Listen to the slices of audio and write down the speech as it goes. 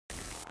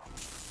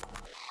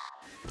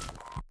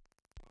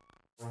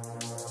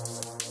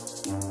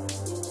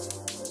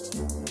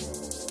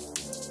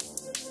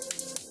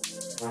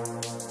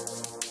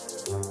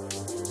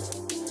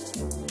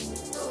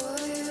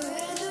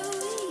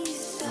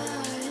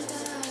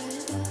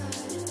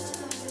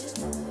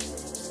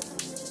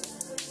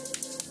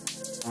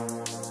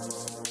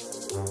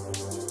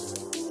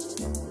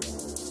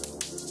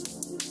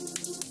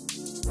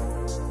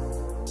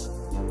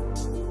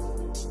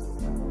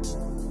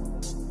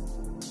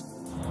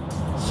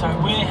So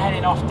we're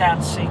heading off down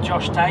to see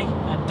Josh Day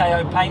at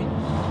Dayo Paint.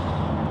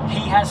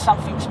 He has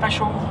something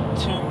special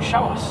to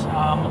show us.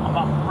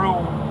 I'm real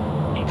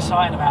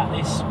excited about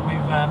this. We've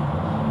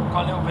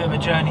got a little bit of a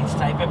journey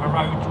today, a bit of a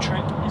road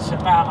trip. It's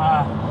about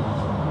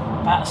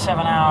a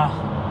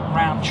 7-hour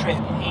round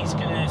trip. He's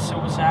going to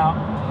sort us out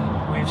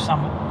with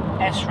some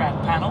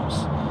SRAD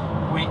panels,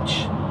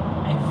 which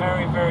a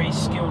very, very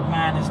skilled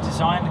man has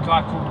designed, a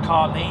guy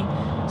called Lee.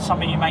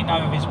 Some of you may know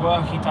of his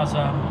work. He does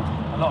a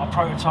lot of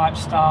prototype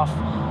stuff.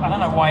 I don't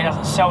know why he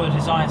doesn't sell the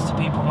designs to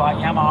people like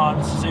Yamaha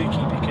and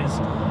Suzuki, because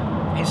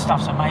his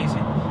stuff's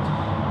amazing.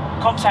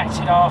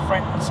 Contacted our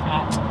friends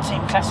at Team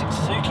Classic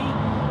Suzuki,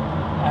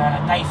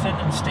 Nathan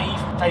and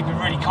Steve. They've been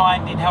really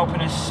kind in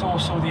helping us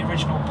source all the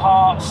original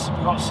parts.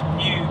 We've got some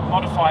new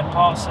modified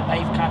parts that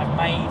they've kind of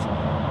made,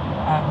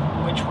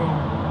 which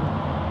will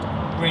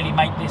really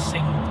make this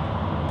thing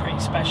pretty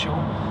special.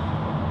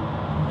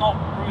 Not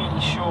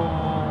really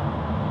sure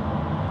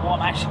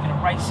what I'm actually going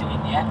to race it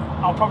in yet.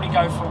 I'll probably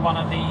go for one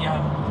of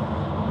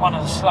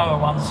the slower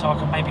ones, so I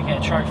can maybe get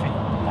a trophy.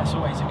 That's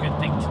always a good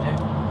thing to do.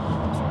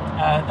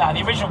 Now,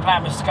 the original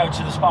plan was to go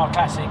to the Spa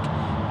Classic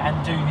and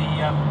do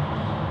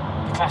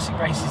the classic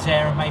races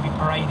there, and maybe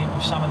parade it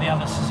with some of the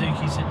other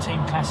Suzukis that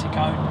Team Classic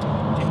own.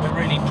 I think we're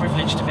really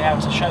privileged to be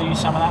able to show you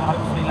some of that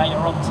hopefully later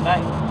on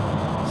today.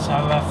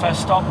 So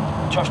first stop,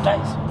 Josh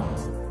Days.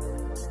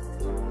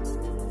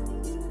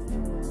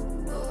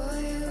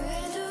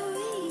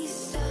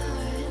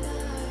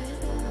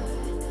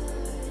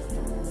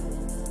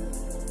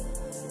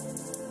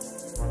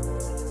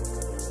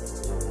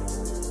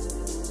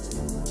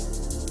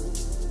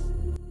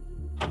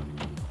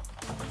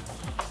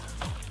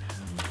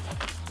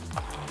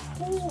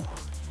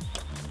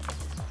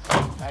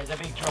 That is a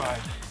big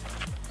drive.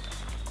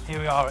 Here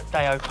we are at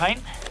Dayo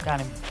Paint,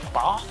 down in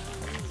Bath,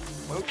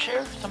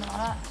 Wiltshire, something like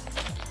that.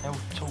 They all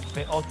talk a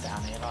bit odd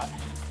down here, like,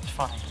 it's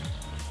funny.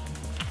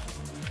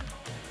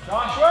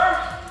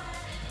 Joshua?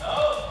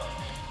 Oh!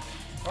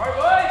 Right,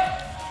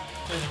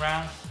 boy? Doing the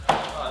rounds.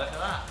 Oh, look at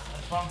that.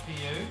 There's one for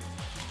you,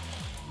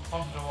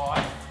 one for the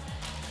wife,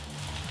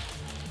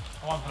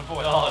 and one for the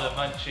boys. Oh, the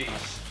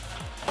munchies.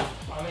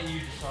 I'll let you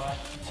decide.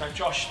 So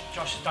Josh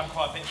has done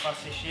quite a bit for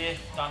us this year.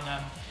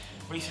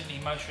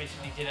 Most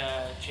recently did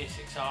a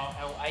GSXR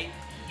L8,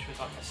 which was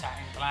like a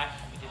satin black,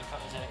 and we did a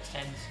couple of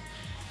ZX10s.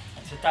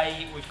 And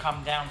today we've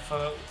come down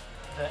for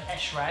the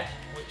SRAD,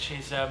 which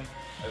is over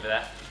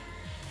there.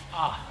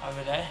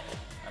 Over there.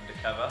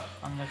 Undercover.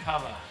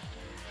 Undercover.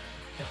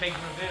 The big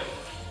reveal.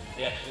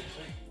 Yeah, looks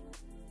sweet.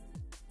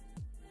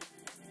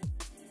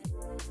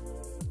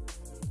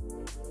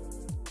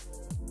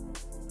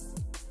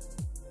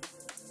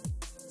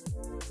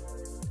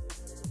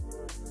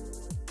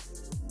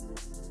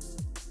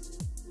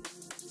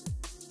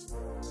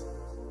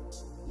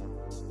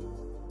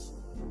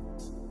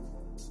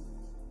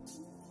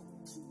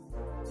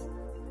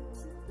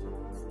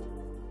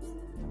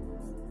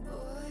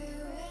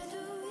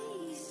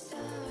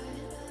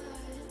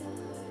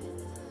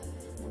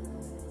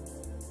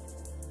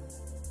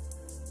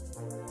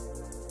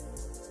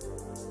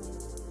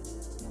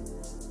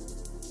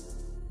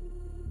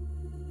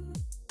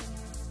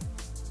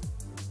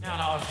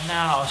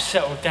 Now I've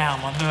settled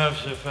down, my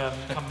nerves have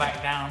come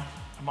back down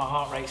and my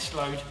heart rate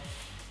slowed.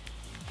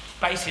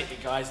 Basically,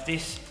 guys,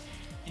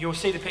 you'll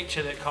see the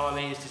picture that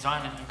Carly is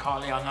designing, and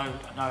Carly, I know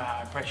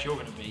how impressed you're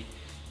going to be.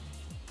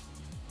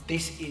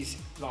 This is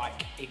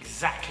like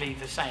exactly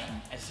the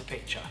same as the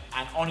picture,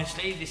 and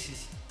honestly,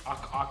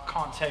 I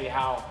can't tell you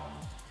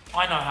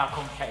I know how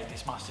complicated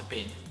this must have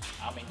been.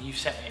 I mean, you've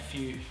sent me a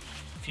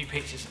few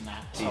pictures and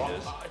that.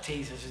 Teasers. So,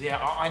 teasers, yeah.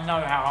 I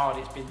know how hard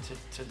it's been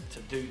to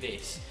do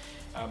this.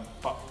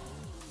 But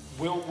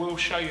we'll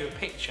show you a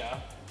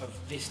picture of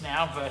this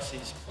now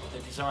versus the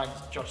design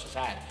Josh has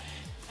had,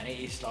 and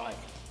it's like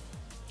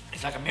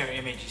a mirror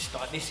image. It's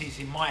like, this is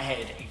in my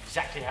head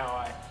exactly how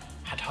I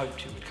had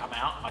hoped it would come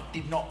out. I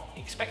did not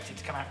expect it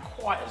to come out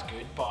quite as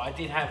good, but I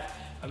did have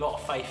a lot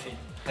of faith in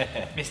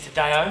Mr.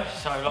 Dayo.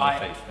 So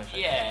like, no faith.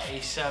 Yeah,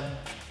 it's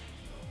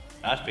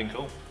that's been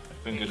cool.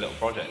 It's been a good little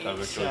project. I've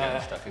enjoyed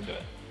getting stuck into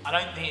it. I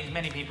don't think there's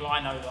many people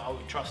I know that I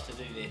would trust to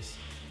do this.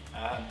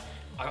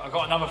 I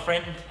got another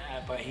friend,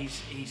 but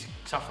he's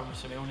suffering with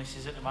some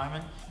illnesses at the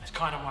moment. That's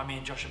kind of why me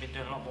and Josh have been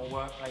doing a lot more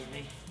work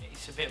lately.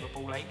 It's a bit of a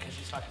ball ache because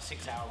it's like a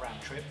 6-hour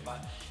round trip,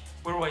 but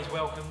we're always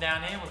welcome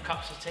down here with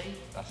cups of tea.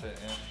 That's it,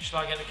 yeah. Shall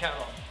I get the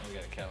kettle on? We'll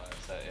get the kettle on,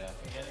 so yeah.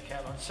 We get the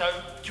kettle on. So,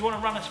 do you want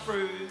to run us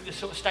through the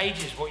sort of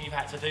stages, what you've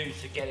had to do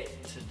to get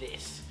it to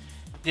this?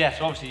 Yeah,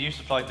 so obviously you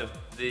supplied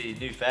the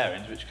new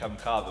fairings, which come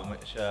carbon,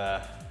 which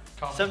it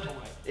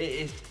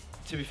is.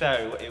 To be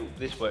fair,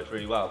 this works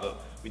really well,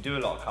 but we do a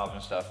lot of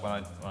carbon stuff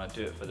when I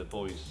do it for the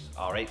boys'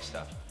 R8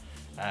 stuff,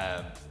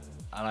 and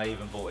I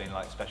even bought in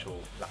like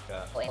special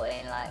lacquer.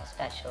 And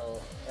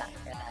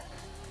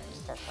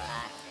stuff like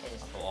that. I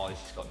thought, oh, this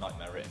has got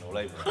nightmare written all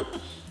over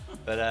it.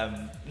 But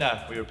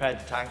no, we repaired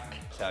the tank,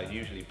 so I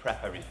usually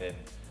prep everything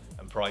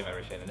and prime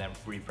everything and then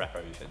re-prep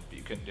everything, but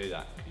you couldn't do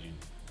that because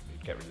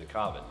you'd get rid of the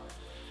carbon.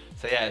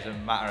 So yeah, it's a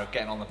matter of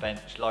getting on the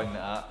bench, lining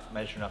it up,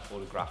 measuring up all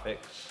the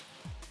graphics.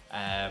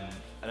 And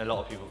a lot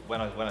of people,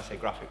 when I say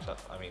graphics,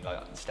 I mean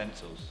like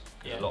stencils.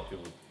 Because a lot of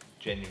people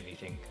genuinely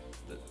think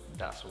that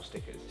that's all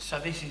stickers. So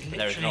this is literally...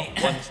 There is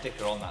not one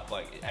sticker on that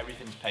bike.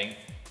 Everything's paint.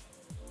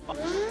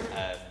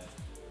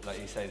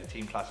 Like you say, the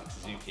Team Classic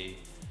Suzuki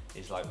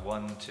is like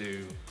 1,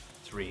 2,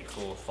 3,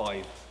 4,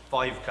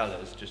 5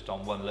 colours just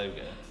on one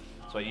logo.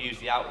 So I use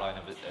the outline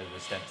of a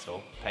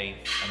stencil, paint,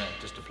 and then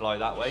just apply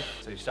that way.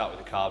 So you start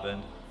with the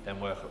carbon, then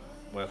work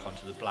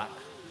onto the black,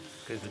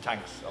 because the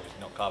tank's obviously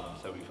not carbon,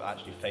 so we've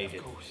actually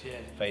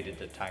faded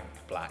the tank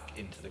black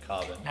into the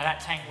carbon. Now that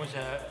tank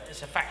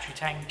it's a factory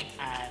tank,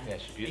 and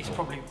it's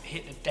probably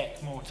hit the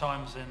deck more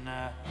times than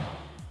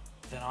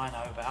I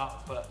know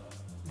about, but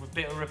with a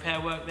bit of repair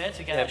work there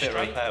to get it straight.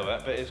 Yeah, a bit of repair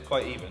work, but it's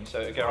quite even,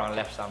 so it'll go around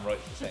left and right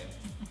the same.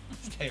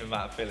 Same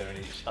amount of filler in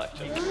each side.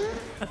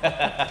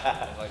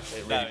 Like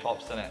it really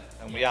pops, doesn't it?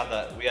 And we had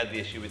the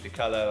issue with the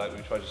colour. Like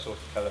we tried to source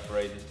the colour for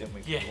ages, didn't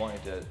we? Yeah. We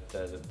wanted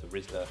the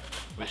Rizzler,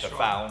 which I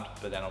found,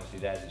 but then obviously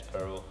theirs is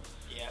pearl.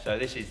 Yeah. So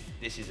this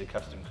is a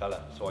custom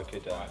colour. So I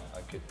could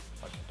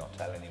not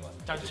tell anyone.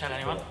 Don't tell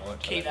anyone.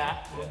 Keep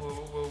that.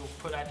 We'll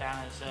put that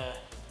down as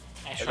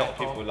a lot of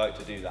people like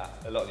to do that.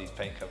 A lot of these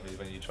paint companies,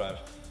 when you try and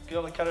get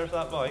on the colour of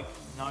that bike,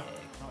 no, not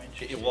interested.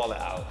 Get your wallet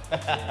out.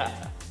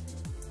 Yeah.